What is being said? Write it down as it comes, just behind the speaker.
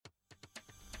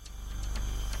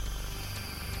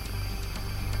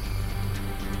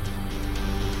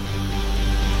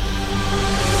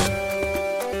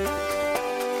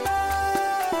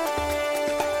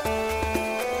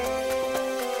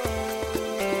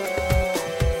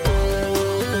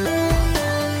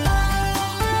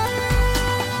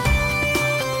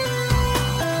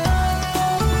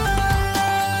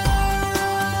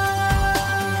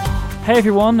Hey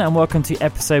everyone, and welcome to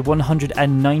episode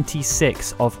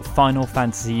 196 of Final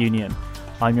Fantasy Union.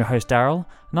 I'm your host Daryl,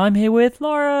 and I'm here with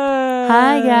Laura.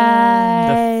 Hi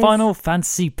guys. The Final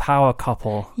Fantasy power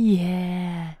couple.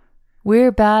 Yeah. We're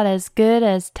about as good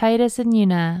as Titus and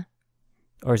Yuna.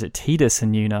 Or is it Tidus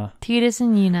and Yuna? Titus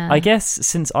and Yuna. I guess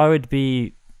since I would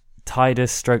be Tidus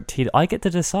stroke Tidus, I get to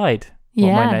decide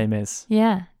what my name is.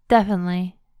 Yeah,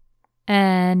 definitely.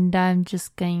 And I'm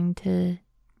just going to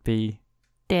Be...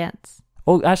 dance.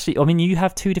 Oh, actually, I mean, you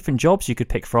have two different jobs you could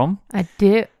pick from. I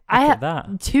do. I have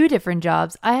that. 2 different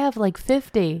jobs. I have like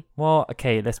 50. Well,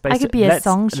 okay, let's base I could be a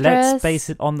songstress. Let's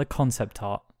base it on the concept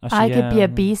art. Actually, I could be a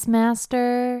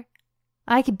Beastmaster.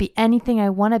 I could be anything I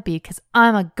want to be because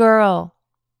I'm a girl.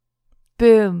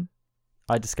 Boom.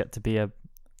 I just get to be a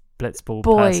blitzball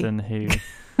Boy. person who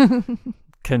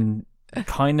can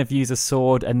kind of use a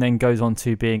sword and then goes on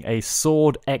to being a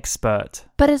sword expert.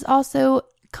 But is also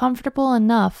comfortable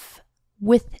enough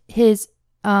with himself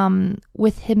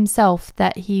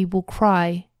that he will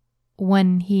cry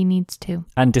when he needs to.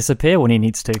 And disappear when he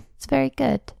needs to. It's very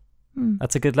good.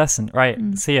 That's a good lesson. Right,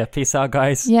 see ya. Peace out,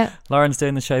 guys. Yeah. Lauren's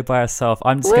doing the show by herself.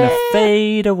 I'm just going to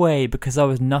fade away because I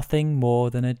was nothing more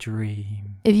than a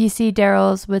dream. If you see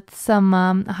Daryl's with some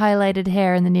highlighted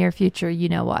hair in the near future, you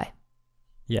know why.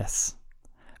 Yes.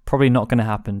 Probably not going to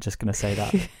happen, just going to say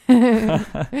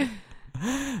that.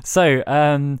 So,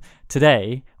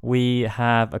 today we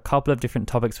have a couple of different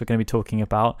topics we're going to be talking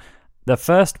about. The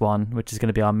first one, which is going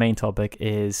to be our main topic,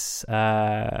 is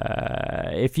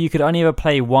if you could only ever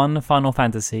play one Final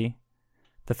Fantasy.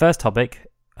 The first topic,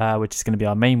 which is going to be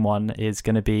our main one, is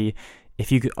going to be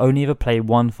if you could only ever play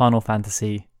one Final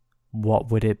Fantasy, what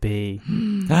would it be?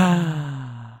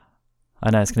 I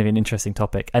know, it's going to be an interesting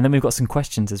topic. And then we've got some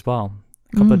questions as well.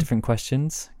 A couple of different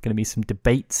questions. Going to be some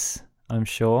debates, I'm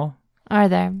sure. Are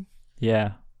there?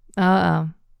 Yeah.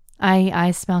 Uh-oh.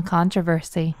 I smell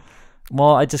controversy.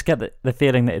 Well, I just get the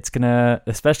feeling that it's going to,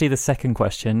 especially the second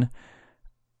question,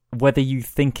 whether you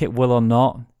think it will or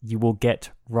not, you will get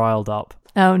riled up.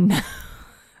 Oh, no.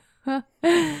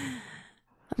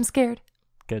 I'm scared.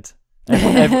 Good.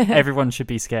 Everyone should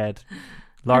be scared.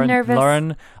 I'm nervous.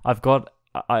 Lauren,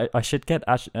 I should get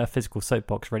a physical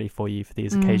soapbox ready for you for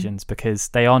these occasions because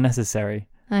they are necessary.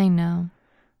 I know.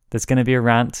 There's going to be a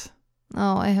rant.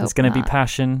 Oh, I hope There's going to be not.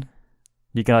 passion.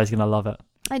 You guys are going to love it.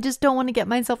 I just don't want to get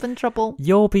myself in trouble.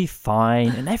 You'll be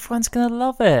fine, and everyone's going to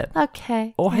love it.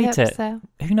 Okay. Or hate it. So.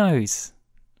 Who knows?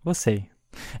 We'll see.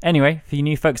 Anyway, for you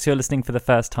new folks who are listening for the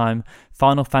first time,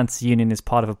 Final Fantasy Union is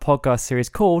part of a podcast series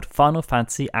called Final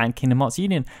Fantasy and Kingdom Hearts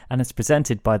Union, and it's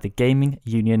presented by the Gaming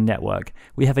Union Network.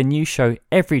 We have a new show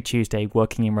every Tuesday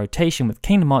working in rotation with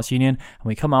Kingdom Hearts Union, and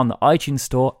we come out on the iTunes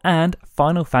Store and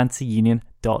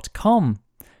FinalFantasyUnion.com.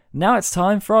 Now it's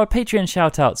time for our Patreon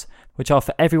shoutouts, which are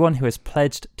for everyone who has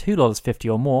pledged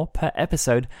 $2.50 or more per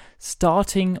episode,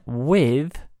 starting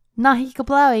with Nahika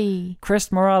Blowy,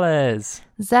 Chris Morales,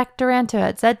 Zach Duranto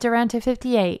at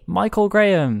ZDuranto58, Michael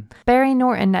Graham, Barry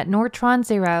Norton at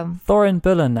Nortron0, Thorin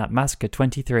Bullen at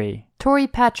Massacre23, Tori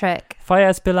Patrick,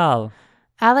 Fayez Bilal,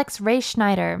 Alex Ray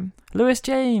Schneider, Lewis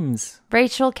James,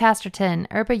 Rachel Casterton,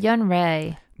 Urba Yun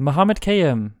Ray, Mohammed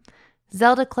Kayum,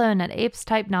 Zelda Clone at Apes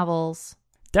Type Novels,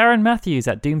 Darren Matthews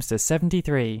at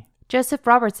Doomster73, Joseph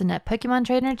Robertson at Pokemon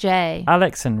Trainer J,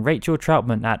 Alex and Rachel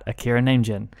Troutman at Akira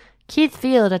Namejin, Keith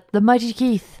Field at The Mighty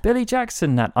Keith, Billy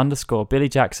Jackson at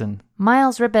 _Billy Jackson,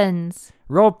 Miles Ribbons,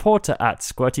 Rob Porter at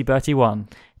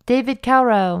SquirtyBertie1, David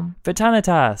Cowrow,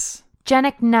 Vitanitas,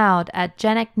 Janek Naud at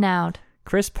Janek Naud,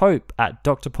 Chris Pope at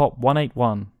Dr. Pop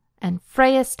 181. and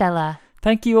Freya Stella.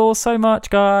 Thank you all so much,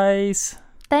 guys.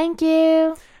 Thank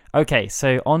you. Okay,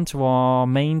 so on to our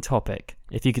main topic.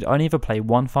 If you could only ever play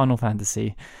one Final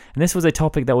Fantasy, and this was a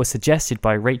topic that was suggested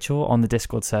by Rachel on the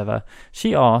Discord server.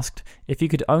 She asked, if you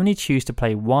could only choose to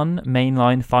play one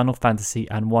mainline Final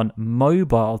Fantasy and one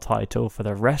mobile title for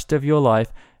the rest of your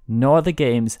life, no other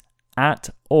games at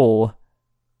all,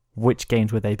 which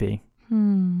games would they be?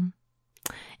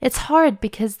 It's hard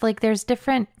because there's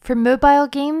different, for mobile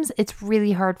games, it's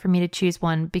really hard for me to choose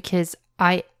one because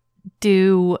I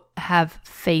do have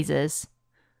phases.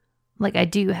 I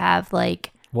do have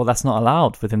Well, that's not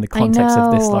allowed within the context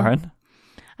of this, Lauren.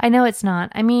 I know it's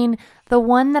not. I mean, the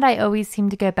one that I always seem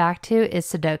to go back to is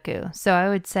Sudoku. So I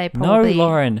would say probably... No,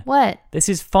 Lauren. What? This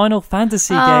is Final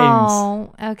Fantasy games.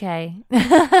 Oh, okay.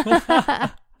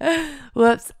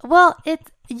 Whoops. Well,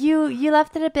 you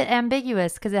left it a bit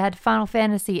ambiguous because it had Final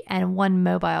Fantasy and one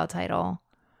mobile title.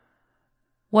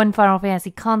 One Final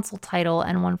Fantasy console title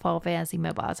and one Final Fantasy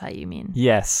mobile title, you mean?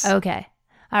 Yes. Okay.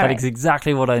 All that right. is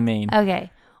exactly what I mean. Okay.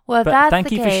 Well, if But that's thank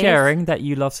the you case, for sharing that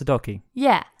you love Sudoku.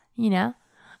 Yeah,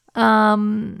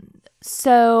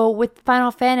 So with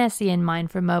Final Fantasy in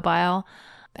mind for mobile,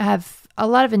 I have a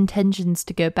lot of intentions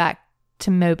to go back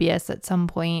to Mobius at some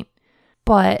point,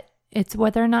 but it's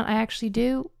whether or not I actually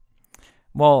do.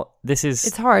 Well,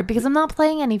 it's hard because I'm not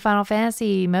playing any Final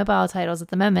Fantasy mobile titles at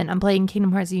the moment. I'm playing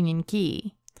Kingdom Hearts Union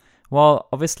Key. Well,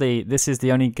 obviously, this is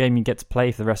the only game you get to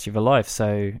play for the rest of your life.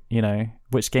 So,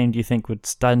 which game do you think would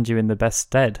stand you in the best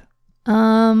stead?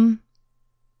 I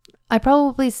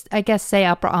guess, say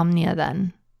Opera Omnia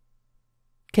then.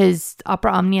 Because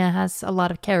Opera Omnia has a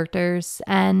lot of characters,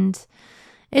 and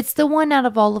it's the one out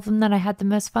of all of them that I had the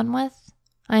most fun with.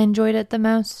 I enjoyed it the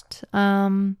most.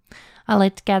 I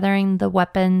liked gathering the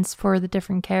weapons for the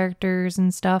different characters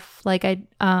and stuff. I'd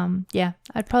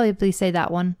probably say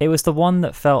that one. It was the one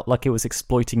that felt like it was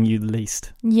exploiting you the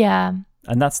least. Yeah.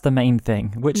 And that's the main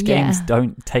thing. Which games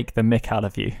don't take the mick out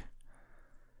of you?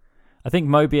 I think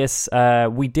Mobius,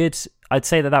 I'd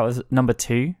say that was number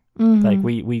 2. Mm-hmm.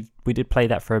 We did play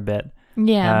that for a bit.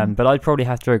 Yeah. But I'd probably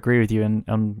have to agree with you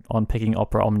on picking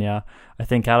Opera Omnia. I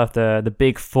think out of the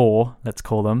big 4, let's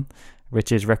call them,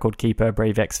 which is Record Keeper,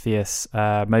 Brave Exvius,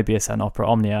 Mobius, and Opera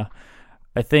Omnia,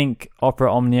 I think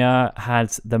Opera Omnia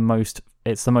had the most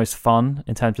fun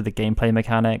in terms of the gameplay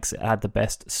mechanics. It had the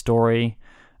best story,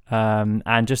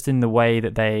 and just in the way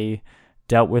that they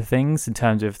dealt with things, in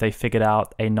terms of they figured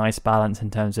out a nice balance in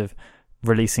terms of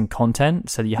releasing content,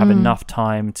 so that you have enough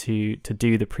time to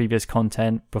do the previous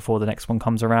content before the next one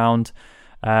comes around.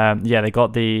 They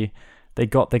got the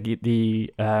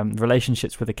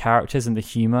relationships with the characters and the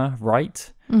humor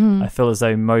right. I feel as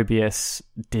though Mobius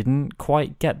didn't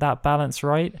quite get that balance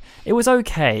right. It was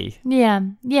okay. Yeah.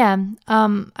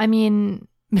 I mean,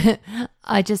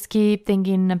 I just keep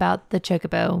thinking about the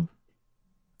Chocobo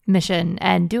mission,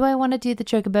 and do I want to do the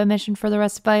Chocobo mission for the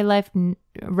rest of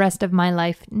my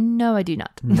life? No, I do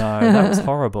not. No, that was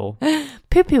horrible.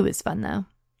 Poo Poo was fun though,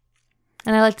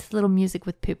 and I liked the little music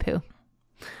with Poo Poo.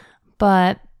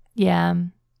 But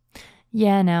Opera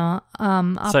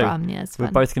Omnia is fun.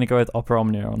 We're both going to go with Opera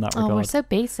Omnia on that regard. Oh, we're so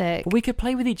basic. But we could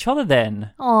play with each other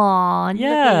then. Oh,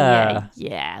 yeah.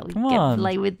 We can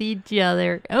play with each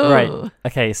other. Oh. Right.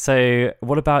 Okay, so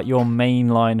what about your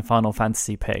mainline Final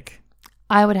Fantasy pick?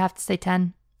 I would have to say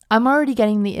 10. I'm already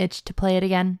getting the itch to play it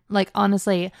again.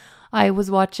 Honestly, I was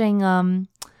watching my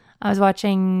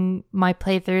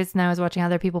playthroughs, and I was watching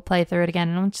other people play through it again,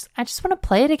 and I just want to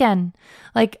play it again.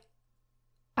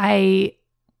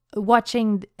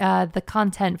 Watching the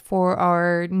content for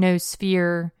our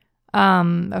Noosphere,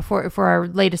 for our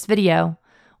latest video,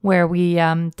 where we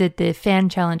did the fan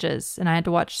challenges, and I had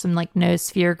to watch some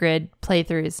Noosphere Grid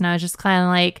playthroughs, and I was just kind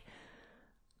of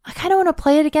I kind of want to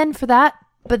play it again for that,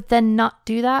 but then not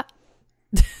do that.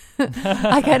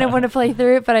 I kind of want to play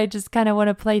through it, but I just kind of want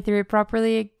to play through it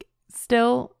properly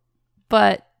still.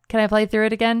 But can I play through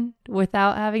it again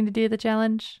without having to do the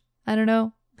challenge? I don't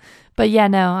know. But yeah,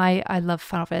 no, I love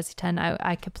Final Fantasy X.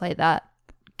 I could play that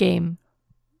game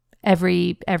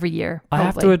every year. Probably. I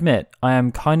have to admit, I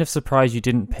am kind of surprised you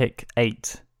didn't pick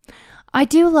 8. I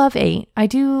do love 8. I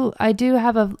do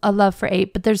have a love for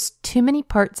 8, but there's too many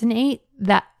parts in 8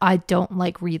 that I don't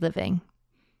like reliving.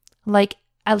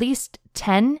 At least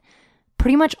 10,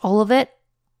 pretty much all of it,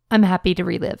 I'm happy to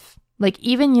relive.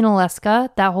 Even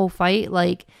Yunalesca, that whole fight,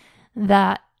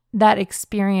 that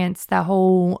experience, that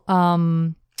whole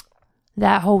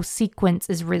sequence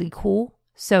is really cool.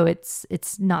 So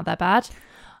it's not that bad.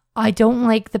 I don't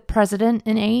like the president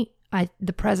in 8.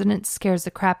 The president scares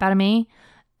the crap out of me,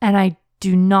 and I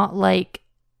do not like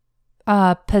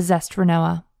possessed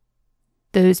Rinoa.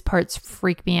 Those parts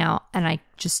freak me out, and I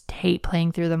just hate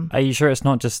playing through them. Are you sure it's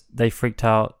not just they freaked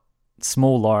out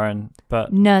small Lauren,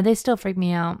 but... No, they still freak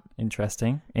me out.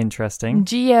 Interesting.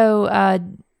 Geo, or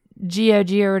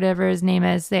whatever his name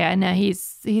is. Yeah, no,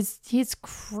 he's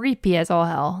creepy as all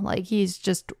hell. He's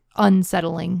just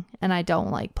unsettling, and I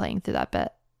don't like playing through that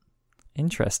bit.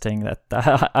 Interesting.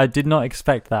 That I did not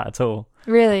expect that at all.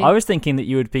 Really? I was thinking that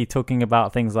you would be talking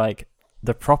about things like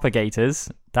the propagators.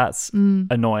 That's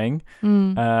annoying.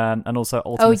 And also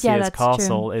Ultimacia's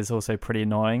Castle true. Is also pretty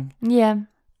annoying. Yeah.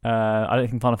 I don't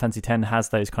think Final Fantasy X has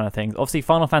those kind of things. Obviously,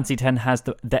 Final Fantasy X has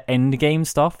the end game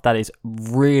stuff that is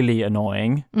really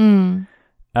annoying. And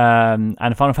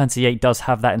Final Fantasy VIII does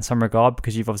have that in some regard,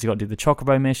 because you've obviously got to do the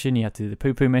Chocobo mission, you have to do the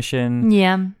Poo Poo mission.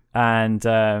 Yeah. And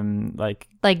like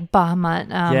Bahamut,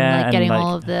 getting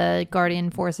all of the Guardian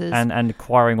forces and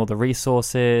acquiring all the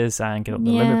resources and getting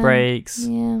all the limit breaks.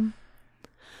 Yeah.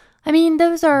 I mean,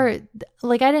 those are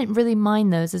I didn't really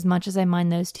mind those as much as I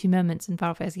mind those 2 moments in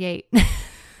Final Fantasy VIII.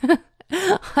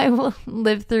 I will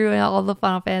live through all the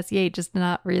Final Fantasy VIII just to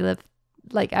not relive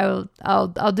like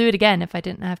I'll do it again if I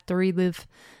didn't have to relive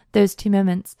those 2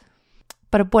 moments.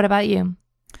 But what about you?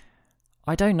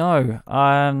 I don't know.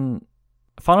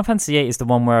 Final Fantasy VIII is the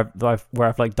one where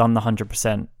I've like done the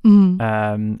 100%.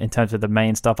 In terms of the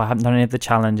main stuff. I haven't done any of the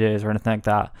challenges or anything like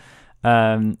that.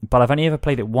 But I've only ever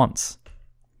played it once.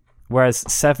 Whereas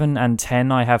 7 and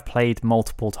 10 I have played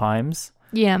multiple times.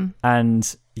 Yeah.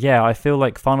 And yeah, I feel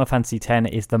like Final Fantasy X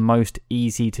is the most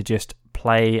easy to just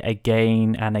play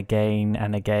again and again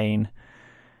and again.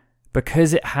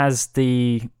 Because it has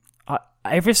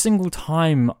every single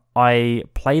time I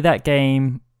play that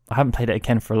game, I haven't played it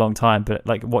again for a long time, but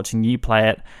like watching you play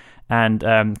it and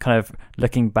kind of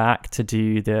looking back to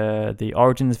do the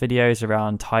Origins videos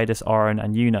around Tidus, Auron,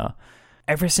 and Yuna,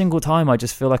 every single time I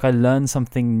just feel like I learn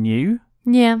something new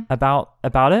about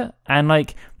it. And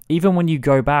like, even when you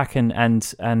go back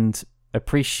and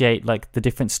appreciate like the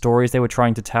different stories they were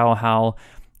trying to tell, how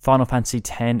Final Fantasy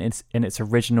X in its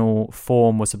original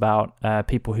form was about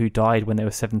people who died when they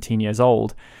were 17 years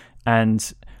old,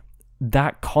 and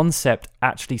that concept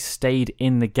actually stayed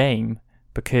in the game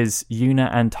because Yuna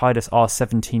and Tidus are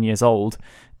 17 years old,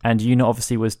 and Yuna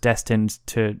obviously was destined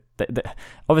to...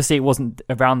 obviously, it wasn't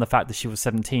around the fact that she was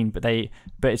 17, but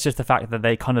it's just the fact that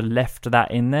they kind of left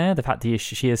that in there, the fact that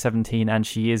she is 17 and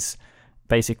she is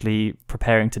basically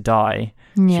preparing to die.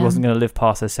 Yeah. She wasn't going to live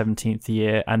past her 17th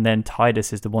year, and then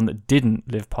Tidus is the one that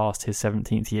didn't live past his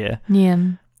 17th year. Yeah.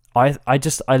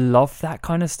 I love that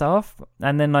kind of stuff.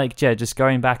 And then like, yeah, just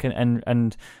going back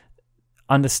and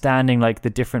understanding like the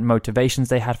different motivations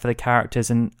they had for the characters,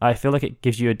 and I feel like it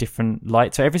gives you a different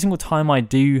light. So every single time I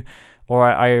do, or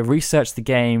I research the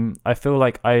game, I feel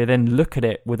like I then look at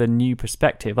it with a new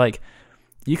perspective. Like,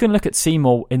 you can look at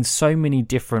Seymour in so many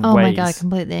different ways. Oh my god,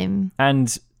 completely.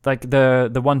 And like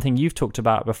the one thing you've talked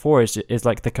about before is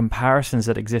like the comparisons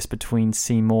that exist between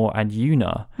Seymour and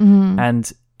Yuna.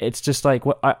 And it's just like,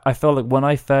 I felt like when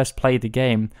I first played the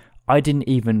game, I didn't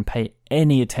even pay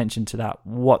any attention to that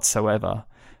whatsoever.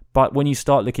 But when you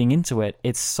start looking into it,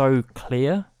 it's so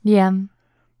clear. Yeah. And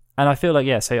I feel like,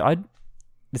 yeah, so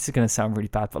this is going to sound really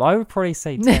bad, but I would probably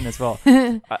say 10 as well. Like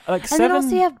 7, and then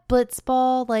also you have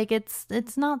Blitzball. Like,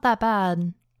 it's not that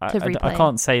bad to replay. I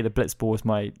can't say that Blitzball was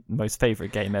my most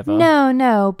favorite game ever.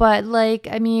 No, but like,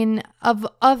 I mean,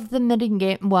 of the mid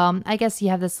game, well, I guess you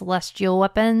have the celestial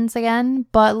weapons again,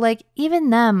 but like, even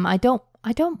them, I don't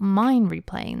mind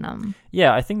replaying them.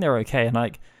 Yeah, I think they're okay. And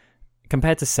like,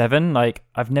 compared to 7, like,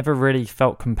 I've never really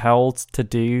felt compelled to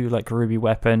do like Ruby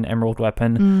Weapon, Emerald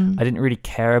Weapon. I didn't really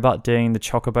care about doing the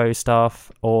Chocobo stuff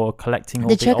or collecting all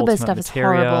the Chocobo ultimate stuff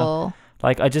materia. Is horrible.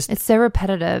 Like, it's so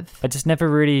repetitive. I just never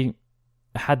really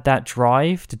had that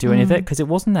drive to do any of it because it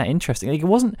wasn't that interesting. Like, it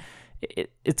wasn't.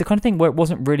 It's the kind of thing where it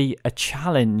wasn't really a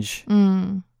challenge.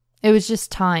 It was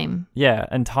just time. Yeah,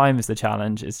 and time is the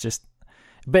challenge. It's just.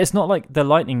 But it's not like the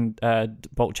lightning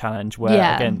bolt challenge where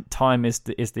again time is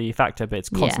the factor, but it's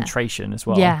concentration as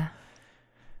well. Yeah,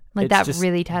 like it's that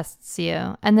really tests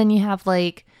you. And then you have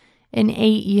like in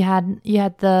 8, you had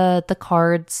the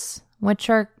cards,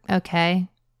 which are okay,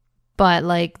 but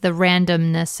like the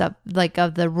randomness of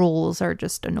the rules are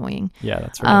just annoying. Yeah,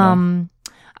 that's really annoying.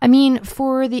 I mean,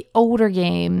 for the older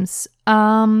games,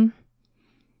 I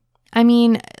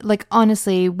mean, like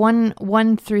honestly,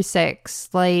 1 through 6,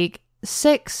 like.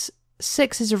 6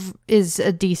 is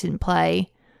a decent play,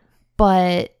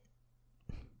 but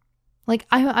like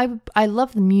I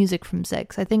love the music from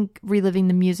 6. I think reliving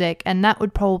the music, and that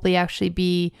would probably actually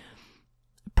be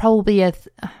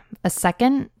a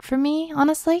second for me,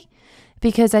 honestly,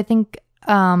 because I think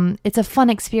it's a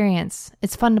fun experience.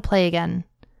 It's fun to play again.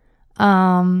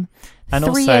 And 3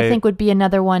 also, I think would be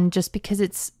another one, just because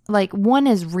it's like 1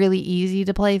 is really easy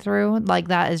to play through, like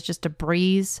that is just a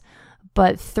breeze.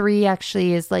 But 3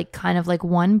 actually is like kind of like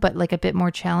 1, but like a bit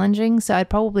more challenging. So I'd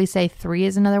probably say 3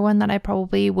 is another one that I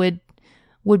probably would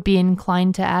be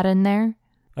inclined to add in there.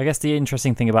 I guess the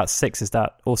interesting thing about 6 is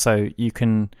that also you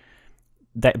can,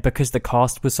 because the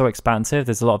cast was so expansive,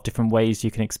 there's a lot of different ways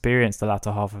you can experience the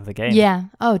latter half of the game. Yeah.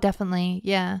 Oh, definitely.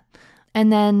 Yeah. And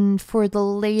then for the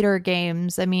later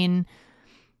games, I mean,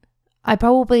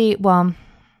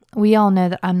 we all know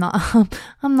that I'm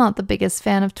not the biggest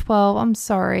fan of 12. I'm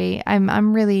sorry. I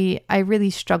really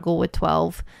struggle with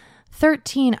 12.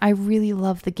 13, I really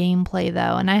love the gameplay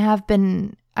though, and I have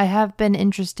been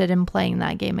interested in playing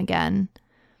that game again.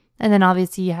 And then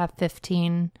obviously you have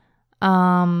 15.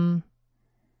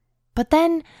 But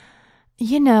then,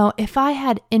 you know, if I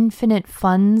had infinite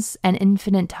funds and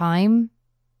infinite time,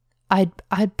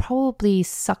 I'd probably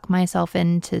suck myself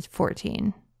into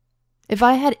 14. If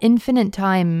I had infinite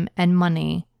time and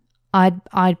money,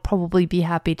 I'd probably be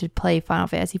happy to play Final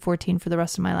Fantasy 14 for the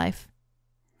rest of my life.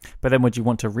 But then would you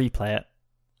want to replay it?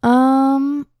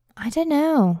 I don't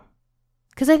know.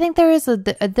 Because I think there is a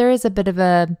bit of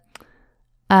a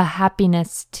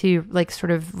happiness to like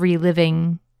sort of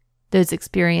reliving those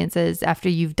experiences after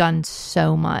you've done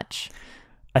so much.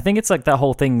 I think it's like that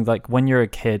whole thing, like when you're a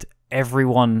kid,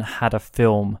 everyone had a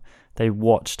film they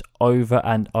watched over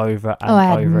and over and I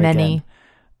had over many. again.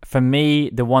 For me,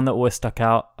 the one that always stuck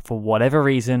out for whatever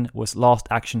reason was Last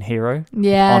Action Hero.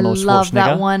 Yeah, Arnold I love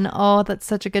that Schwarzenegger. one. Oh, that's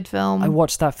such a good film. I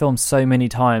watched that film so many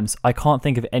times. I can't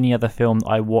think of any other film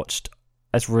I watched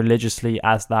as religiously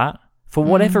as that. For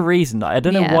whatever reason, I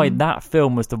don't know Yeah. why that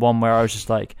film was the one where I was just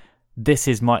like, this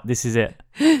is it.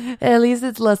 At least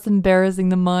it's less embarrassing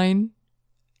than mine.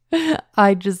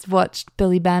 I just watched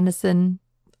Billy Madison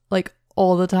like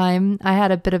all the time. I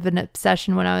had a bit of an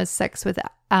obsession when I was 6 with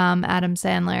Adam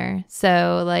Sandler.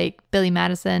 So like Billy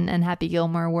Madison and Happy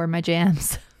Gilmore were my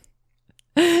jams.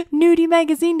 Nudie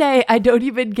Magazine Day. I don't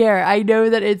even care. I know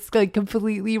that it's like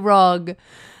completely wrong.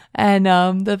 And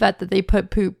the fact that they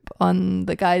put poop on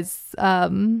the guy's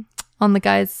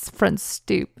front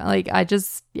stoop. Like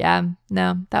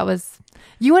that was,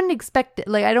 you wouldn't expect it.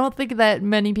 Like I don't think that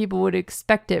many people would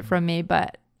expect it from me,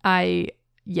 but I'm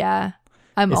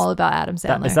all about Adam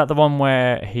Sandler. Is that the one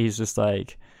where he's just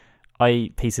like, I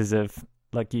eat pieces of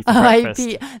like you for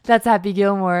breakfast? That's Happy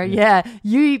Gilmore. Yeah.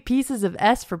 You eat pieces of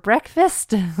S for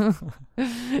breakfast.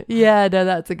 Yeah, no,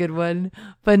 that's a good one.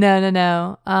 But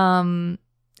no.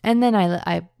 And then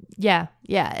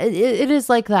it is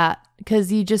like that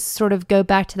because you just sort of go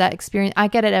back to that experience. I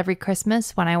get it every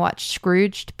Christmas when I watch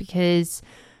Scrooged because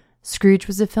Scrooge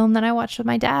was a film that I watched with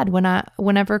my dad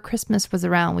whenever Christmas was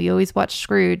around. We always watched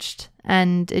Scrooged,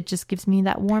 and it just gives me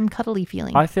that warm, cuddly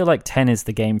feeling. I feel like 10 is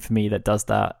the game for me that does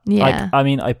that. Yeah. Like, I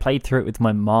mean, I played through it with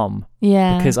my mom.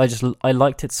 Yeah. Because I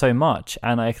liked it so much,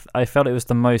 and I felt it was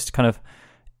the most kind of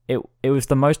it was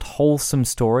the most wholesome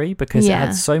story because it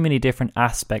had so many different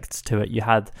aspects to it. You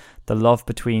had the love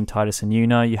between Titus and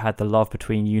Yuna. You had the love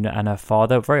between Yuna and her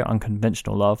father, very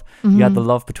unconventional love. Mm-hmm. You had the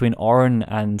love between Auron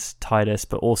and Titus,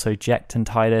 but also Jecht and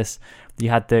Titus. You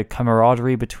had the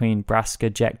camaraderie between Braska,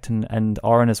 Jecht, and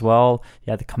Auron as well.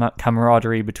 You had the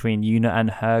camaraderie between Yuna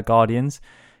and her guardians.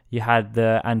 You had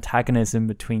the antagonism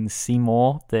between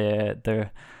Seymour.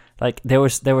 There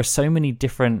were so many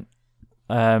different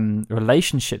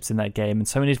relationships in that game and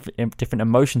so many different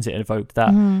emotions it evoked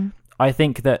that I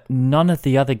think that none of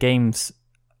the other games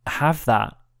have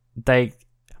that.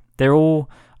 They're all,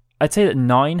 I'd say that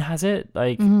 9 has it,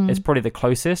 like it's probably the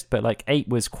closest, but like 8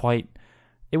 was quite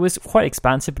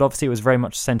expansive, but obviously it was very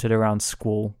much centered around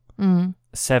Squall.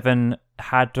 7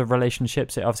 had the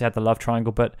relationships, it obviously had the love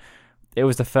triangle, but it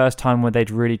was the first time where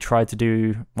they'd really tried to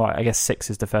do, well, I guess 6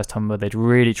 is the first time where they'd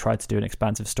really tried to do an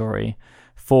expansive story.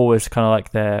 4 was kind of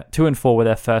like 2 and 4 were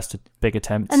their first big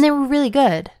attempts. And they were really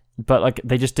good. But like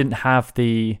they just didn't have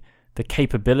the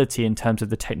capability in terms of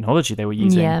the technology they were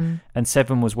using. Yeah. And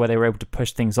 7 was where they were able to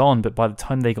push things on, but by the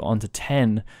time they got onto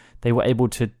 10, they were able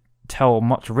to tell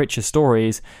much richer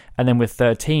stories. And then with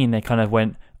 13, they kind of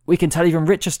went, we can tell even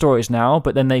richer stories now,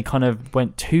 but then they kind of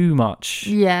went too much.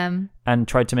 Yeah. And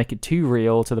tried to make it too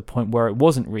real to the point where it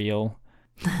wasn't real.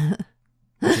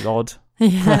 Which is odd.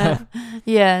 Yeah.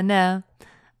 Yeah, no.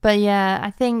 But yeah,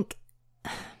 I think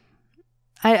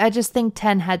I just think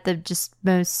 10 had the just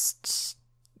most,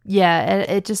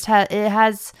 it's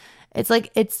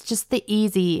just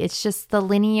the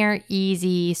linear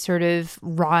easy sort of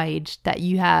ride that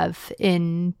you have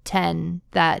in 10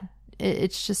 that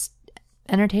it's just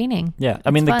entertaining. Yeah,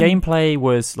 I mean, the gameplay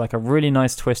was like a really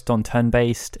nice twist on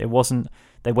turn-based. It wasn't,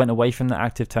 they went away from the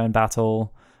active time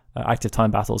battle, it's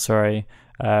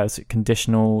a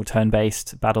conditional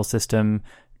turn-based battle system.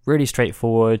 Really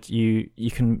straightforward. You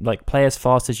can like play as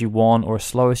fast as you want or as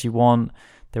slow as you want.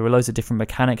 There were loads of different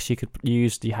mechanics you could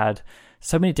use. You had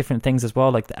so many different things as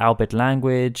well, like the Albid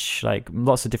language, like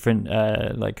lots of different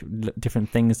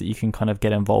different things that you can kind of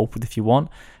get involved with if you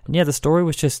want. And yeah, the story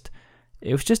was just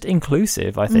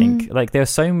inclusive, I think. Like there are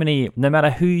so many, no matter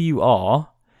who you are,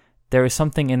 there is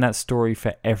something in that story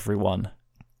for everyone.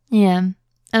 Yeah.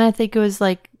 And I think it was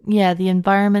like, the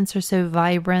environments are so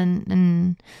vibrant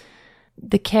and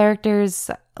the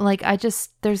characters, like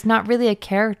there's not really a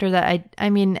character that I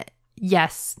mean,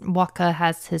 yes, Wakka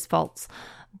has his faults,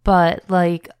 but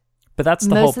like, but that's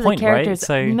the whole point, right?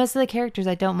 So most of the characters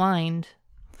I don't mind.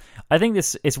 I think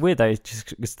it's weird though,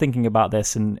 just thinking about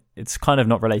this, and it's kind of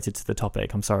not related to the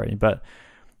topic, I'm sorry, but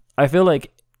I feel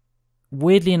like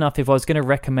weirdly enough, if I was going to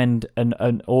recommend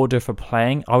an order for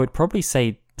playing, I would probably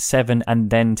say 7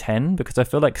 and then 10, because I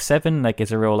feel like 7 like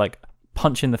is a real like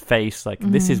punch in the face, like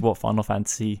this is what Final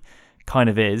Fantasy kind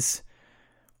of is.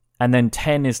 And then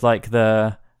 10 is like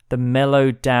the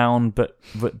mellowed down but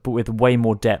with way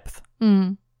more depth.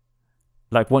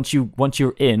 Like once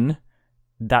you're in,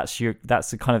 that's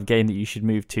the kind of game that you should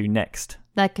move to next.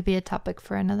 That could be a topic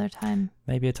for another time.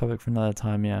 Maybe a topic for another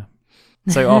time, yeah.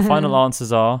 So our final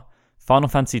answers are Final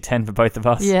Fantasy X for both of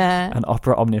us, and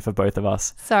Opera Omnia for both of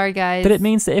us. Sorry, guys. But it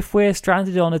means that if we're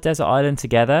stranded on a desert island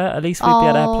together, at least we'd be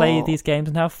able to play these games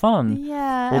and have fun.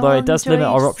 Yeah. Although it does limit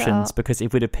our options, because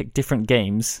if we'd have picked different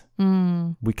games,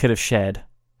 we could have shared.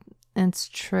 It's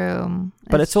true.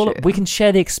 But it's all we can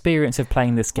share the experience of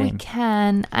playing this game. We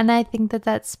can, and I think that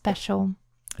that's special.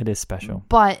 It is special.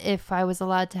 But if I was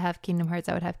allowed to have Kingdom Hearts,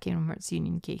 I would have Kingdom Hearts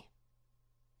Union Key.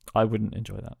 I wouldn't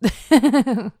enjoy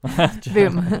that.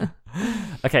 Boom.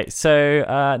 Okay, so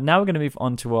now we're going to move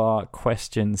on to our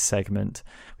questions segment.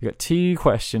 We've got 2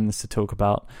 questions to talk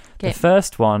about. Okay. The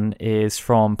first one is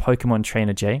from Pokemon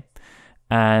Trainer J.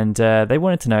 And they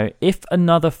wanted to know, if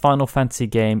another Final Fantasy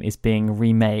game is being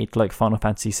remade, like Final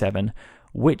Fantasy VII,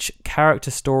 which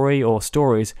character story or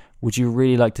stories would you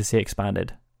really like to see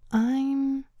expanded?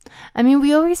 I mean,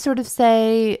 we always sort of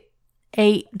say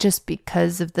 8 just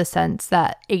because of the sense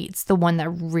that 8's the one that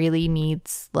really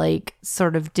needs, like,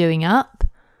 sort of doing up.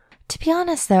 To be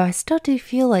honest, though, I still do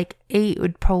feel like 8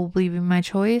 would probably be my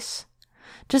choice.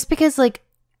 Just because, like,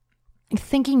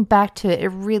 thinking back to it, it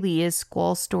really is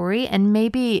Squall's story, and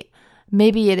maybe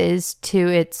it is to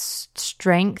its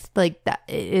strength, like that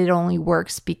it only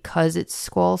works because it's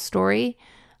Squall's story.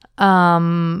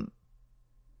 But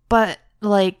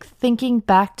like thinking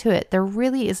back to it, there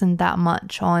really isn't that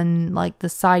much on like the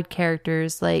side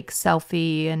characters like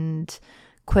Selphie and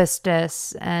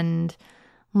Quistis, and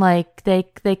like they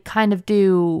kind of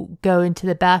do go into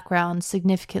the background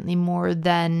significantly more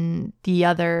than the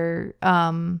other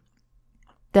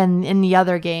than in the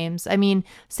other games. I mean,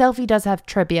 Selphie does have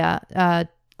Trivia,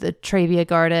 the Trivia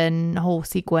Garden whole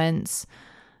sequence,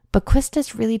 but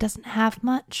Quistis really doesn't have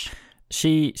much.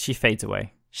 She fades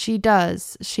away. She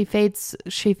does. She fades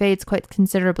quite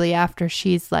considerably after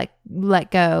she's like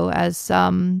let go as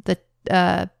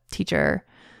the teacher.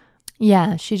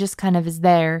 Yeah, she just kind of is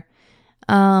there.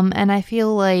 And I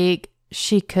feel like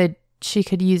she could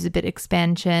use a bit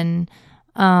expansion.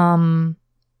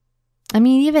 I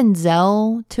mean, even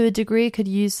Zell, to a degree, could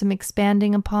use some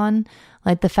expanding upon.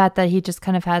 Like the fact that he just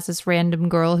kind of has this random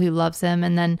girl who loves him.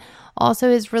 And then also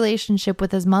his relationship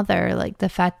with his mother. Like the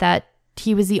fact that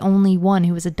he was the only one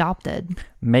who was adopted.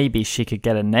 Maybe she could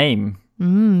get a name.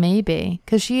 Maybe.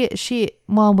 Because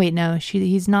well, wait, no.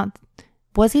 He's not.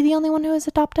 Was he the only one who was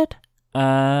adopted?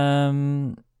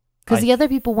 Because the other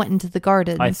people went into the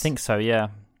gardens. I think so, yeah.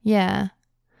 Yeah.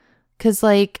 Because,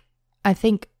 like, I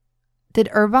think... Did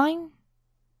Irvine,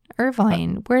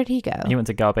 where did he go? He went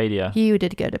to Galbadia. He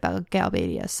did go to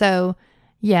Galbadia. So,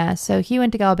 yeah, so he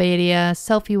went to Galbadia.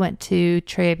 Selphie went to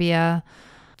Trivia.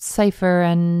 Cypher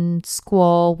and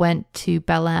Squall went to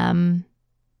Bellam.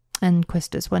 And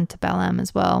Quistis went to Bellam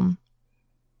as well.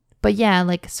 But yeah,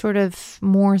 like, sort of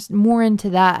more into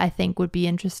that, I think, would be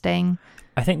interesting.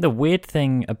 I think the weird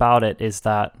thing about it is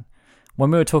that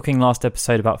when we were talking last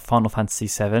episode about Final Fantasy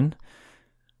VII,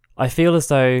 I feel as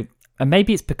though... And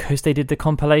maybe it's because they did the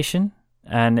compilation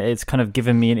and it's kind of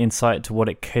given me an insight to what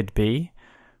it could be.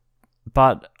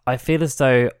 But I feel as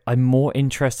though I'm more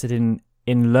interested in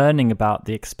learning about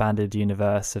the expanded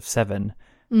universe of 7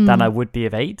 than I would be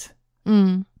of 8.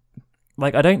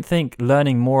 Like, I don't think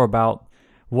learning more about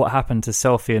what happened to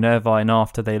Selphie and Irvine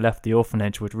after they left the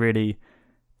orphanage would really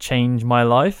change my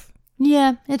life.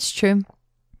 Yeah, it's true.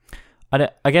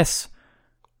 I guess...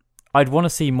 I'd want to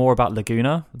see more about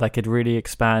Laguna. They could really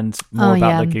expand more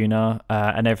about Laguna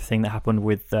and everything that happened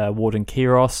with Warden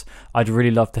Kiros. I'd really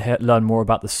love to learn more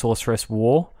about the Sorceress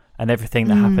War and everything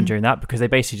that happened during that, because they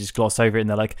basically just gloss over it and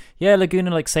they're like, yeah,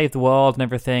 Laguna like saved the world and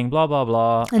everything, blah, blah,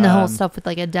 blah. And the whole stuff with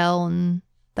like Adele and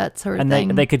that sort of thing.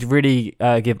 And they could really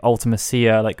give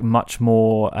Ultimacia like much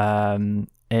more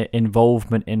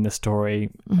involvement in the story,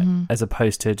 as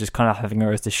opposed to just kind of having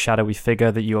her as this shadowy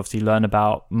figure that you obviously learn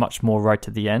about much more right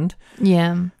at the end.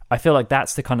 Yeah. I feel like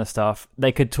that's the kind of stuff.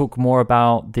 They could talk more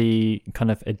about the kind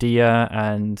of Edea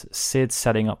and Cid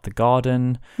setting up the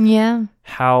garden. Yeah.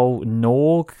 How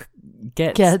Norg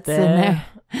gets in there.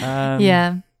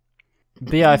 Yeah.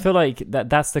 But yeah, I feel like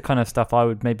that's the kind of stuff I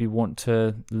would maybe want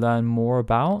to learn more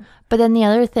about. But then the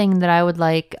other thing that I would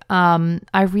like,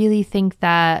 I really think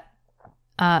that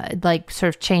like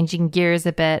sort of changing gears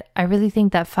a bit, I really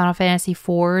think that Final Fantasy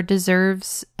IV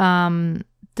deserves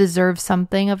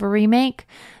something of a remake,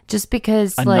 just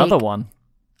because another one.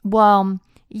 Well,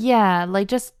 yeah, like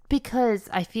just because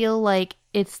I feel like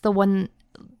it's the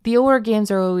older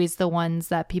games are always the ones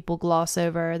that people gloss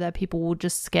over, that people will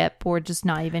just skip or just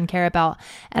not even care about.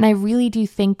 And I really do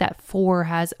think that 4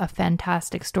 has a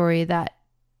fantastic story that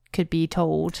could be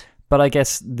told. But I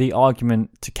guess the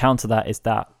argument to counter that is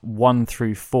that 1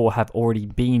 through 4 have already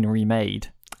been remade.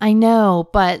 I know,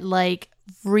 but like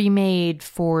remade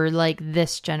for like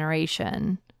this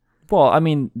generation. Well, I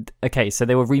mean, okay, so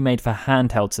they were remade for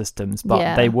handheld systems,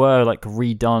 but they were like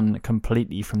redone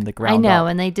completely from the ground up. I know,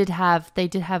 and they did have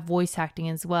voice acting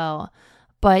as well.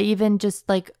 But even just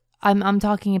like I'm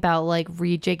talking about like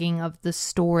rejigging of the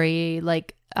story,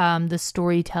 like the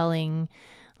storytelling,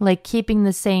 like keeping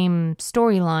the same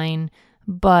storyline,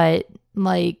 but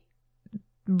like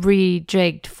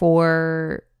rejigged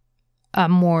for a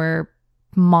more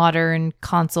modern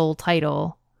console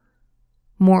title.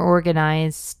 More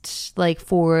organized, like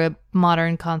for a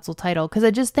modern console title, because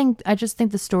I just think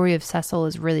the story of Cecil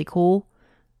is really cool,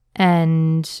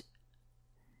 and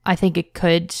I think it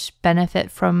could benefit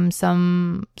from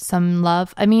some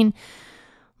love. I mean,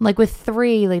 like with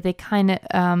 3, like they kind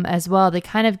of as well, they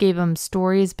kind of gave them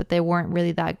stories, but they weren't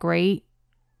really that great.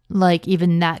 Like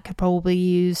even that could probably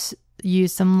use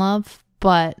some love,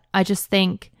 but I just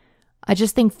think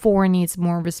 4 needs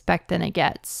more respect than it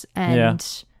gets, and. Yeah.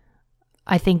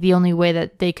 I think the only way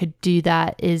that they could do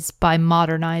that is by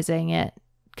modernizing it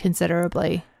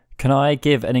considerably. Can I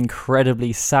give an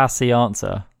incredibly sassy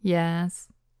answer? Yes.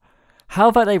 How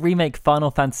about they remake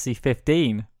Final Fantasy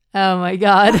 15? Oh my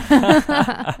god.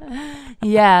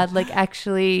 Yeah, like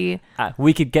actually...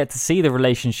 we could get to see the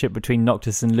relationship between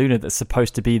Noctis and Luna that's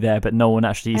supposed to be there, but no one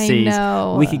actually sees.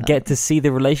 Know. We could get to see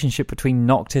the relationship between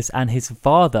Noctis and his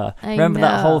father. Remember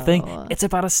that whole thing? It's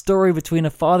about a story between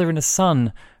a father and a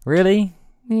son. Really?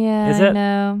 Yeah, is it? I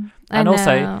know. And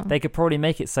also, they could probably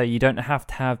make it so you don't have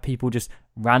to have people just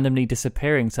randomly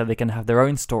disappearing so they can have their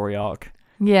own story arc.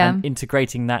 Yeah. And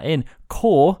integrating that in.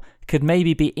 Core could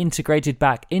maybe be integrated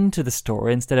back into the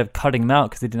story instead of cutting him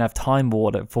out because they didn't have Time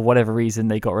Lord for whatever reason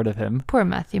they got rid of him. Poor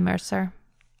Matthew Mercer.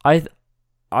 Final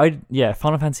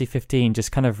Fantasy 15,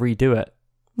 just kind of redo it.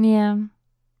 Yeah.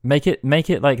 Make it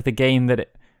like the game that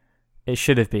it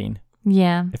should have been.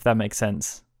 Yeah. If that makes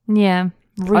sense. Yeah.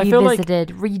 Revisited,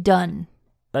 redone.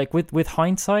 Like with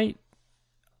hindsight,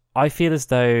 I feel as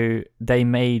though they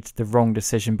made the wrong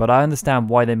decision, but I understand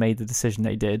why they made the decision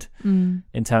they did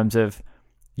in terms of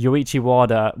Yoichi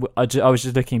Wada. I was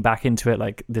just looking back into it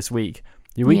like this week.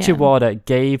 Yoichi Wada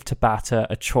gave Tabata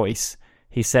a choice.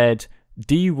 He said,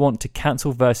 do you want to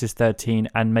cancel Versus 13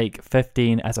 and make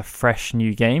 15 as a fresh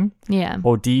new game? Yeah.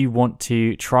 Or do you want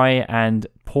to try and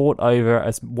port over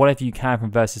as whatever you can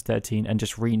from Versus 13 and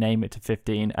just rename it to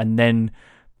 15 and then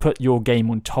put your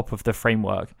game on top of the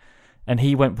framework? And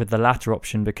he went with the latter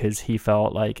option because he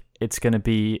felt like it's going to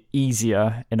be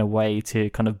easier in a way to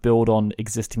kind of build on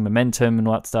existing momentum and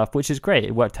all that stuff, which is great.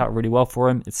 It worked out really well for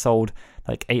him. It sold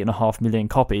like 8.5 million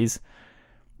copies.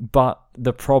 But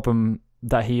the problem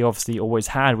that he obviously always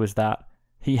had was that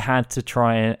he had to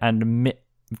try and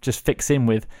just fix in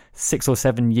with 6 or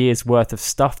 7 years worth of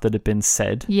stuff that had been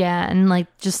said. Yeah, and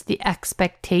like just the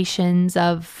expectations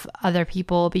of other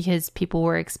people, because people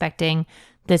were expecting,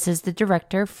 this is the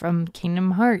director from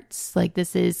Kingdom Hearts. Like,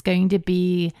 this is going to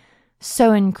be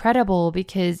so incredible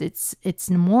because it's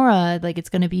Nomura. Like, it's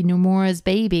going to be Nomura's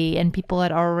baby, and people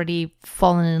had already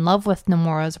fallen in love with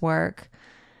Nomura's work.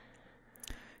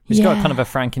 It's got kind of a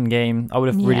Franken game. I would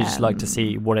have really just liked to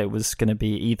see what it was going to be.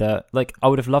 Either like I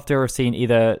would have loved to have seen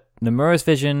either Nomura's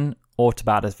vision or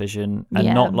Tabata's vision,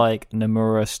 and not like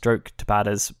Nomura stroke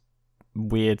Tabata's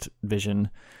weird vision.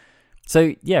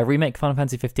 So yeah, remake Final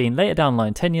Fantasy 15 later down the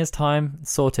line, 10 years time,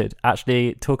 sorted.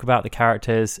 Actually talk about the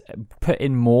characters, put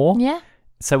in more. Yeah.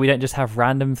 So we don't just have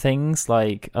random things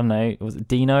like, I don't know, was it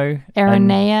Dino?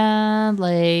 Aranea,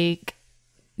 like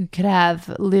you could have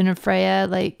Lunafreya,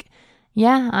 like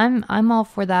yeah, I'm all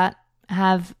for that.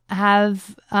 Actually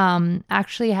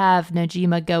have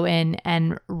Nojima go in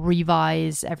and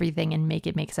revise everything and make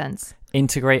it make sense.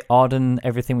 Integrate Arden,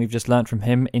 everything we've just learned from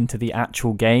him into the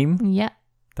actual game. Yeah.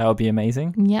 That would be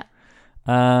amazing. Yeah.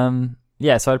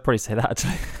 Yeah, so I'd probably say that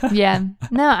actually. Yeah.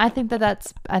 No, I think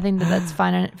that's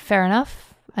fine and fair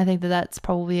enough. I think that's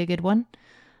probably a good one.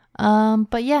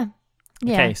 But yeah.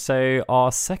 Okay, so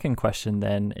our second question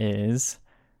then is,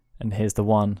 and here's the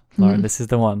one, Lauren, this is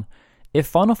the one. If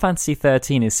Final Fantasy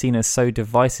 13 is seen as so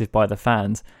divisive by the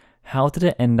fans, how did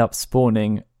it end up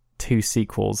spawning 2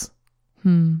 sequels?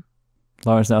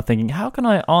 Lauren's now thinking, how can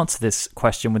I answer this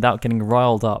question without getting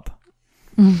riled up?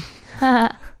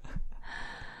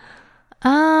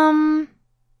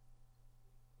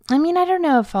 I mean, I don't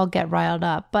know if I'll get riled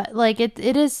up, but like it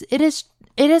is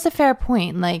a fair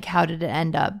point. Like, how did it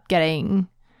end up getting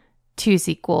 2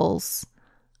 sequels?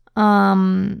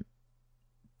 Because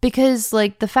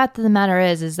like the fact of the matter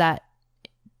is that,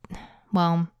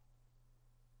 well,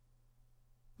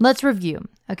 let's review.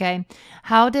 Okay,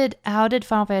 how did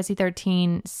Final Fantasy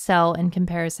 13 sell in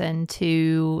comparison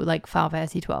to like Final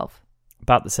Fantasy 12?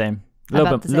 About the same.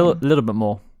 Little bit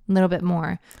more. A little bit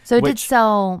more. So it did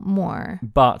sell more.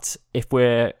 But if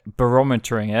we're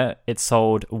barometering it, it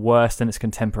sold worse than its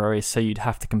contemporaries. So you'd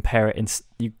have to compare it.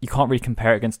 You can't really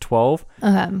compare it against 12.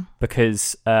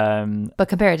 Because... but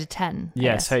compare it to 10.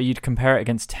 Yeah, so you'd compare it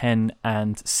against 10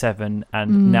 and 7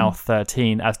 and now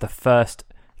 13 as the first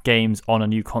games on a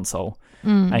new console.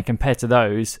 And compared to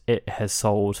those, it has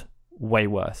sold way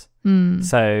worse.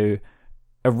 So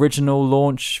original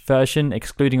launch version,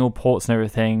 excluding all ports and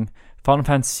everything, Final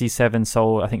Fantasy 7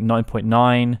 sold, I think,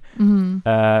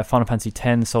 9.9. Final Fantasy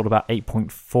 10 sold about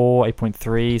 8.4,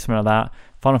 8.3, something like that.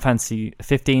 Final Fantasy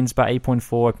 15 is about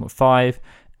 8.4, 8.5.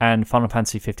 And Final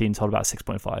Fantasy 15 sold about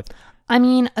 6.5. I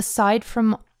mean, aside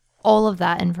from all of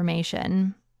that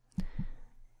information,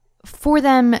 for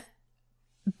them,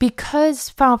 because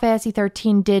Final Fantasy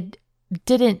 13 didn't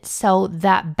sell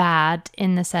that bad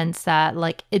in the sense that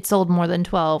like it sold more than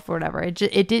 12 or whatever.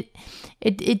 It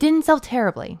didn't sell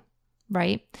terribly,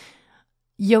 right?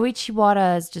 Yoichi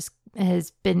Wada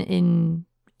has been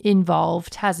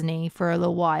involved, hasn't he, for a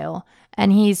little while,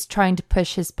 and he's trying to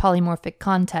push his polymorphic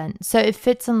content. So it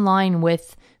fits in line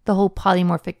with the whole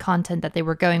polymorphic content that they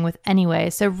were going with anyway.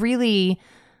 So really,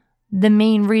 the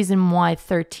main reason why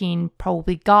 13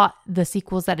 probably got the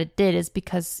sequels that it did is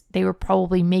because they were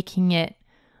probably making it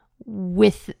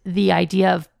with the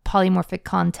idea of polymorphic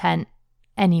content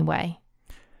anyway.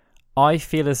 I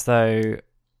feel as though,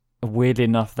 weirdly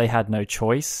enough, they had no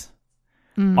choice.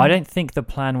 I don't think the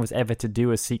plan was ever to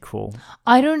do a sequel.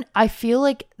 I feel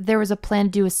like there was a plan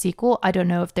to do a sequel. I don't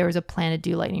know if there was a plan to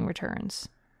do Lightning Returns.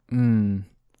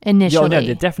 Initially. Yeah, no,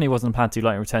 there definitely wasn't a plan to do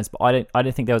Lightning Returns, but I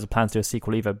don't think there was a plan to do a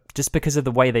sequel either, just because of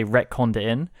the way they retconned it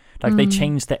in. Like, they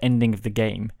changed the ending of the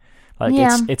game. Like,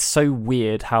 it's so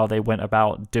weird how they went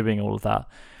about doing all of that.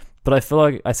 But I feel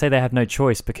like I say they had no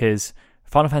choice because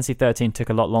Final Fantasy 13 took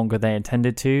a lot longer than they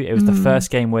intended to. It was the first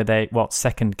game where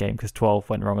second game, because 12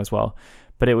 went wrong as well.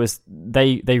 But it was,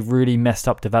 they really messed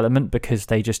up development because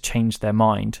they just changed their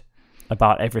mind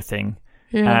about everything.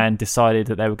 And decided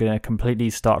that they were going to completely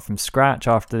start from scratch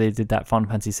after they did that Final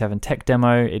Fantasy 7 tech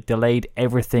demo. It delayed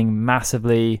everything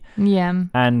massively. Yeah.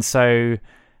 And so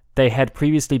they had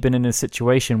previously been in a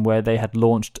situation where they had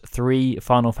launched 3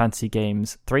 Final Fantasy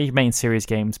games, 3 main series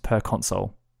games per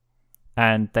console.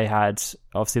 And they had,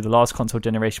 obviously, the last console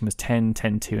generation was 10,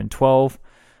 10, 2, and 12.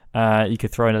 You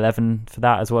could throw in 11 for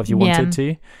that as well if you wanted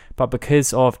to. But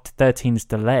because of 13's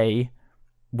delay,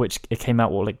 which it came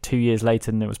out 2 years later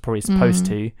than it was probably supposed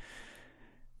to,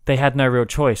 they had no real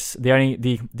choice. The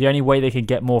only way they could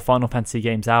get more Final Fantasy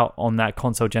games out on that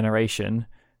console generation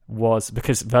was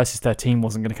because Versus 13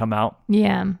 wasn't going to come out.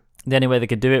 Yeah. The only way they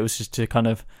could do it was just to kind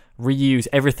of reuse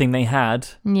everything they had,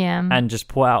 and just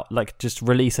put out just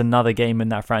release another game in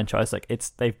that franchise. Like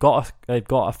they've got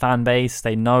a fan base.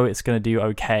 They know it's going to do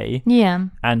okay. Yeah.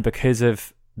 And because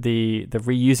of the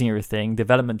reusing everything,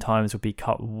 development times would be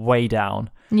cut way down.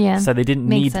 Yeah. So they didn't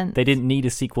need a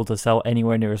sequel to sell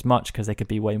anywhere near as much because they could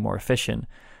be way more efficient.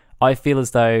 I feel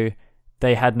as though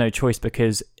they had no choice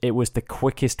because it was the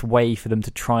quickest way for them to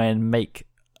try and make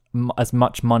as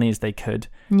much money as they could.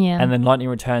 Yeah. And then Lightning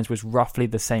Returns was roughly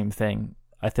the same thing.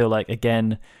 I feel like,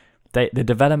 again, the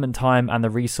development time and the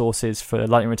resources for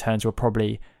Lightning Returns were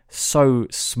probably so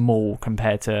small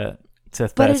compared to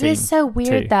 13. But it is so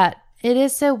weird that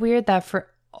for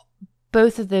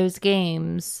both of those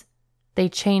games they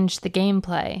changed the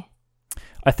gameplay.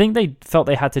 I think they felt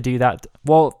they had to do that.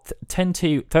 Well,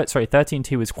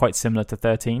 13.2 was quite similar to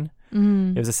 13.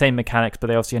 It was the same mechanics, but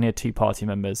they obviously only had 2 party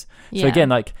members. So again,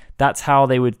 that's how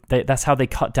they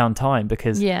cut down time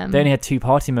because they only had 2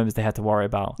 party members they had to worry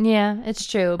about. Yeah, it's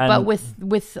true. But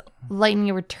with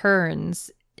Lightning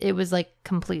Returns, it was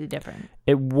completely different.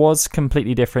 It was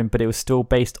completely different, but it was still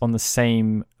based on the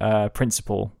same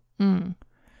principle.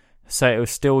 So it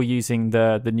was still using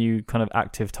the new kind of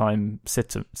active time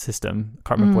system. I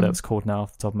can't remember what it was called now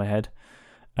off the top of my head.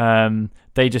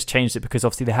 They just changed it because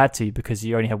obviously they had to, because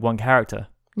you only have one character.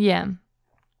 Yeah.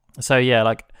 So yeah,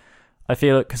 I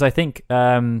feel it because I think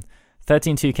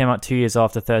 13.2 came out 2 years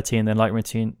after 13, then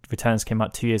Lightning Returns came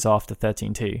out 2 years after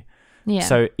 13.2. Yeah.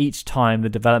 So each time the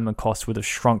development cost would have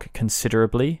shrunk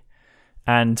considerably,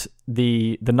 and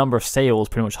the number of sales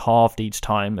pretty much halved each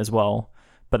time as well,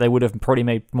 but they would have probably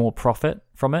made more profit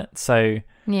from it. So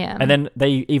Yeah. and then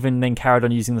they even then carried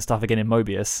on using the stuff again in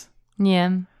Mobius.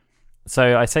 Yeah.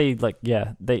 So I say like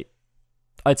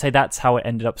I'd say that's how it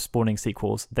ended up spawning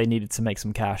sequels. They needed to make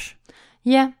some cash.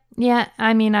 Yeah. Yeah.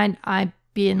 I mean, I'd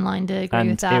be in line to agree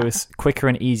with that. And it was quicker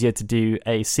and easier to do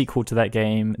a sequel to that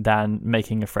game than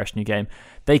making a fresh new game.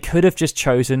 They could have just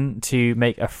chosen to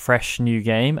make a fresh new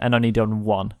game and only done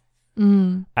one.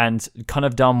 And kind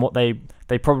of done what they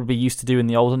probably used to do in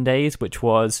the olden days, which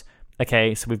was,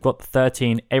 okay, so we've got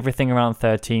 13, everything around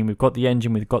 13, we've got the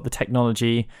engine, we've got the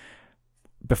technology.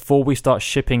 Before we start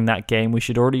shipping that game, we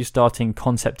should already starting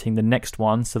concepting the next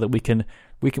one so that we can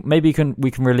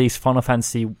release Final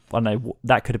Fantasy, I don't know,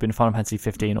 that could have been Final Fantasy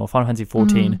 15 or Final Fantasy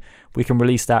 14. We can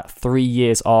release that 3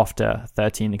 years after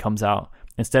 13 comes out,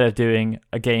 instead of doing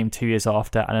a game 2 years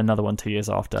after and another one 2 years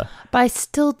after. But I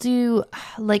still do,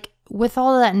 like, with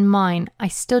all of that in mind, I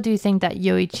still do think that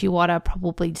Yoichi Wada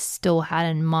probably still had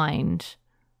in mind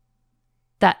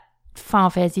that Final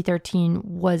Fantasy 13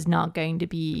 was not going to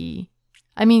be...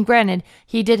 I mean, granted,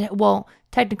 he did, well,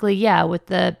 technically, yeah, with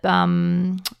what?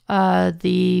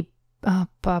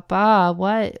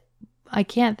 I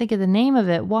can't think of the name of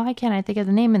it. Why can't I think of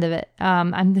the name of it?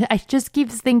 I just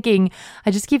keep thinking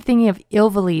of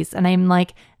Ylvalise, and I'm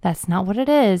like, that's not what it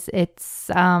is. It's,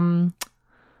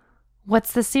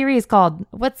 what's the series called?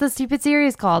 What's the stupid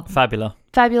series called? Fabula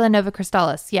Nova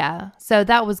Crystallis, yeah. So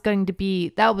that was going to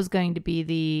be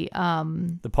the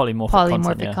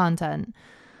polymorphic content.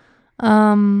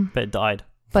 But it died.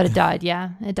 Yeah,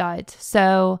 it died.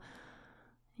 So,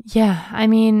 yeah, I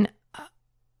mean,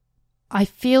 I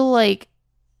feel like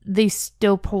they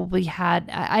still probably had,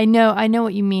 I know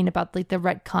what you mean about like the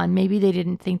retcon. Maybe they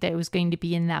didn't think that it was going to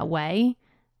be in that way,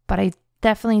 but I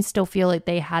definitely still feel like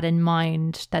they had in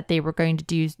mind that they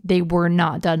were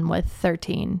not done with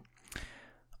 13.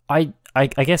 I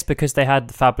guess because they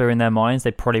had Fabula in their minds,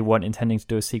 they probably weren't intending to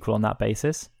do a sequel on that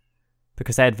basis.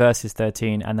 Because they had Versus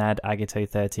 13 and they had Agito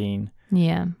 13.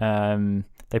 Yeah.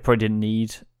 They probably didn't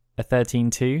need a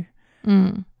 13-2.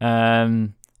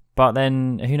 But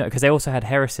then, who knows? Because they also had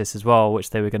Heresis as well,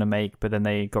 which they were going to make, but then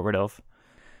they got rid of.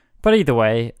 But either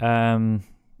way,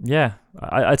 yeah,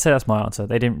 I'd say that's my answer.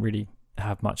 They didn't really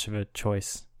have much of a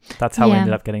choice. That's how we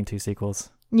ended up getting 2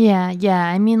 sequels. Yeah.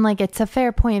 I mean, like, it's a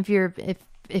fair point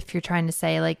if you're trying to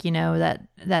say, like, you know,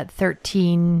 that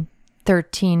 13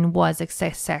 was a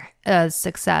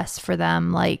success for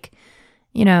them. Like,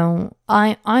 you know,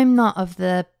 I'm not of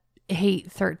the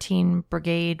hate 13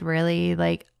 brigade, really.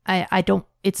 Like, I don't,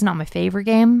 it's not my favorite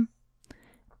game,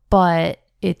 but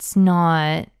it's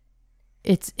not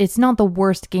the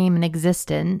worst game in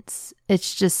existence.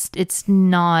 It's just, it's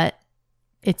not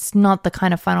the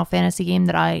kind of Final Fantasy game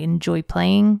that I enjoy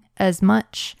playing as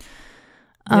much.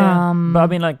 Yeah, but I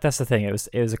mean, like, that's the thing. It was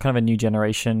a kind of a new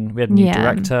generation. We had a new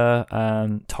director.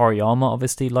 Toriyama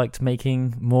obviously liked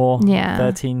making more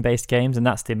 13-based games, and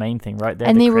that's the main thing, right?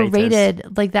 And they were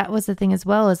rated, like, that was the thing as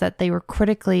well, is that they were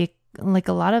critically, like,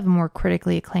 a lot of them were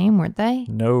critically acclaimed, weren't they?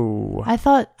 No. I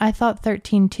thought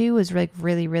 13.2 was like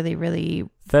really, really, really...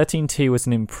 13.2 was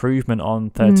an improvement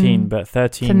on 13, but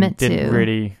 13 didn't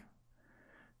really...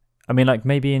 I mean, like,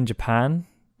 maybe in Japan,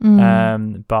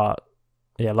 but...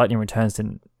 Yeah, Lightning Returns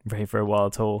didn't rate very well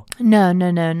at all. No,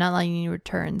 not Lightning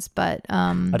Returns, but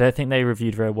I don't think they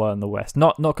reviewed very well in the West.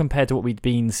 Not compared to what we'd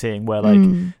been seeing, where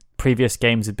like previous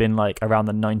games had been like around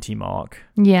the 90 mark.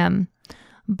 Yeah,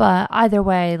 but either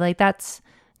way, like that's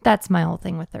my whole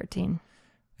thing with 13.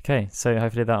 Okay, so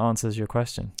hopefully that answers your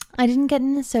question. I didn't get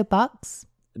in the soapbox.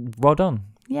 Well done.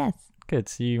 Yes.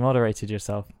 Good. You moderated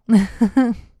yourself.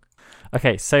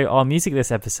 Okay, so our music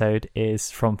this episode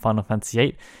is from Final Fantasy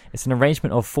VIII. It's an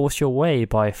arrangement of Force Your Way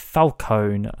by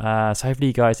Falcone. So hopefully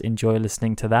you guys enjoy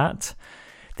listening to that.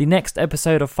 The next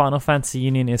episode of Final Fantasy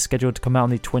Union is scheduled to come out on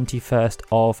the 21st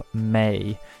of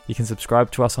May. You can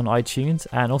subscribe to us on iTunes,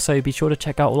 and also be sure to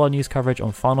check out all our news coverage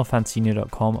on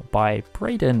FinalFantasyUnion.com by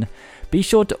Braden. Be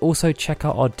sure to also check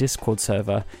out our Discord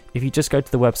server. If you just go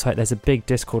to the website, there's a big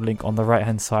Discord link on the right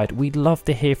hand side. We'd love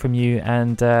to hear from you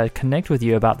and connect with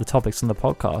you about the topics on the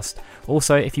podcast.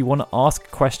 Also, if you want to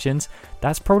ask questions,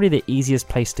 that's probably the easiest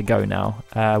place to go now.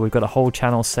 We've got a whole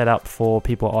channel set up for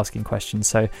people asking questions.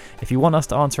 So if you want us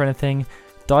to answer anything,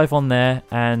 dive on there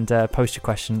and post your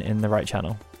question in the right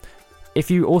channel. If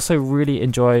you also really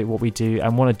enjoy what we do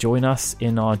and want to join us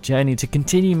in our journey to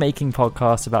continue making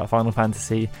podcasts about Final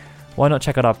Fantasy, why not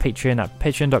check out our Patreon at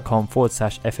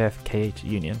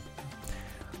patreon.com/FFKHUnion.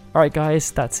 Alright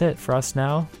guys, that's it for us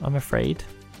now, I'm afraid.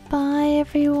 Bye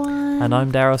everyone. And I'm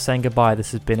Daryl saying goodbye.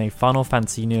 This has been a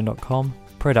FinalFantasyUnion.com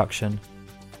production.